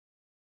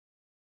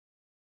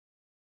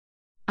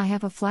I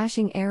have a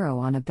flashing arrow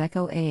on a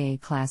Beko AA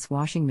class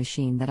washing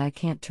machine that I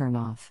can't turn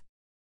off.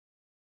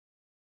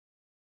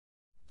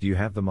 Do you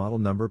have the model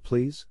number,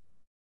 please?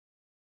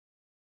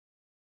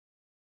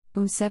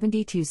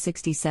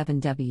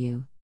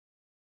 U7267W.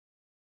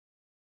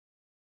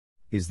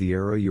 Is the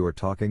arrow you are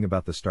talking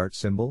about the start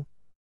symbol?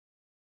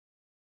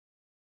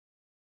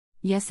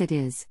 Yes, it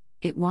is.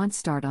 It won't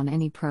start on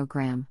any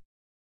program.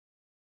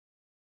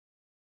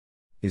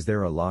 Is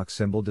there a lock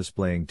symbol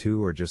displaying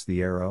too, or just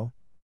the arrow?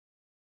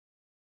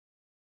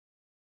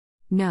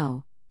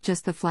 No,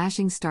 just the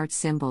flashing start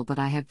symbol, but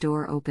I have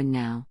door open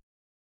now.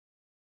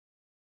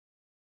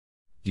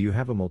 Do you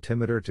have a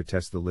multimeter to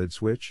test the lid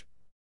switch?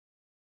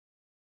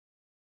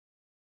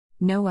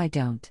 No, I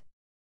don't.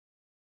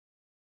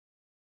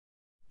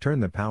 Turn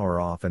the power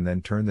off and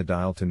then turn the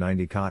dial to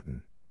 90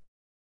 cotton.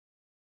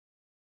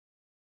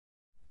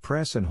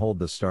 Press and hold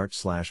the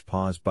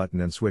start/pause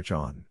button and switch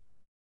on.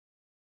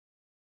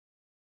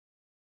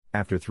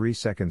 After 3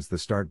 seconds, the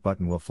start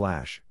button will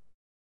flash.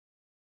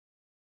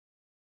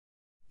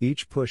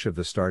 Each push of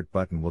the start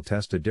button will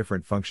test a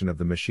different function of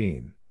the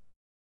machine.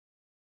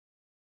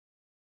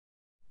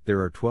 There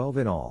are 12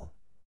 in all.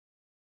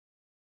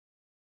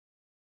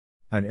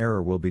 An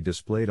error will be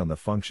displayed on the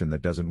function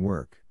that doesn't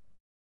work.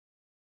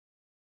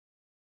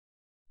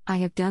 I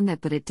have done that,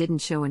 but it didn't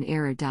show an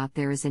error.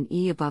 There is an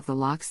E above the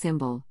lock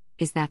symbol.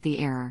 Is that the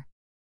error?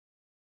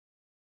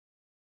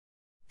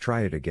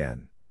 Try it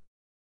again.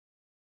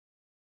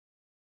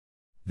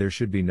 There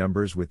should be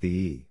numbers with the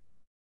E.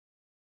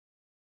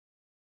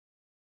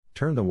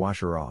 Turn the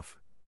washer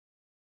off.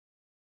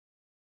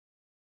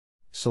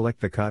 Select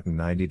the cotton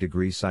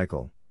 90-degree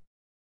cycle.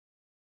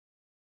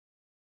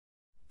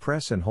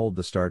 Press and hold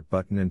the start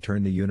button and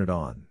turn the unit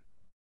on.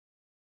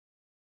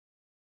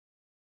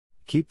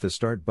 Keep the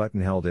start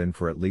button held in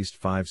for at least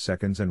 5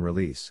 seconds and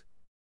release.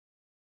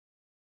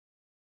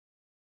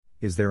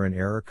 Is there an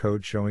error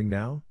code showing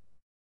now?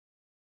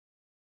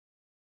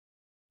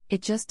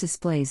 It just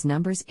displays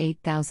numbers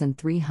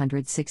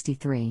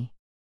 8363.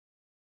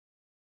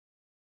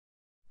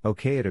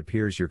 Okay, it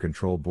appears your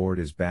control board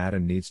is bad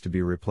and needs to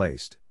be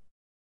replaced.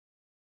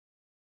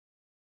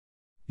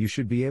 You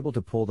should be able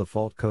to pull the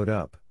fault code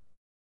up.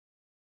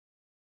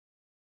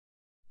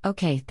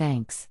 Okay,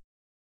 thanks.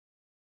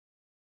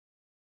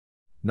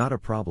 Not a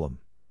problem.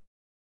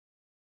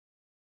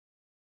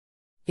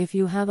 If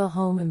you have a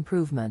home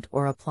improvement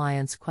or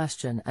appliance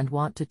question and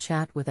want to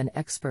chat with an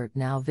expert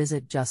now,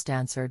 visit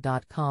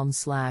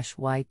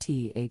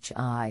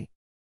JustAnswer.com/YTHI.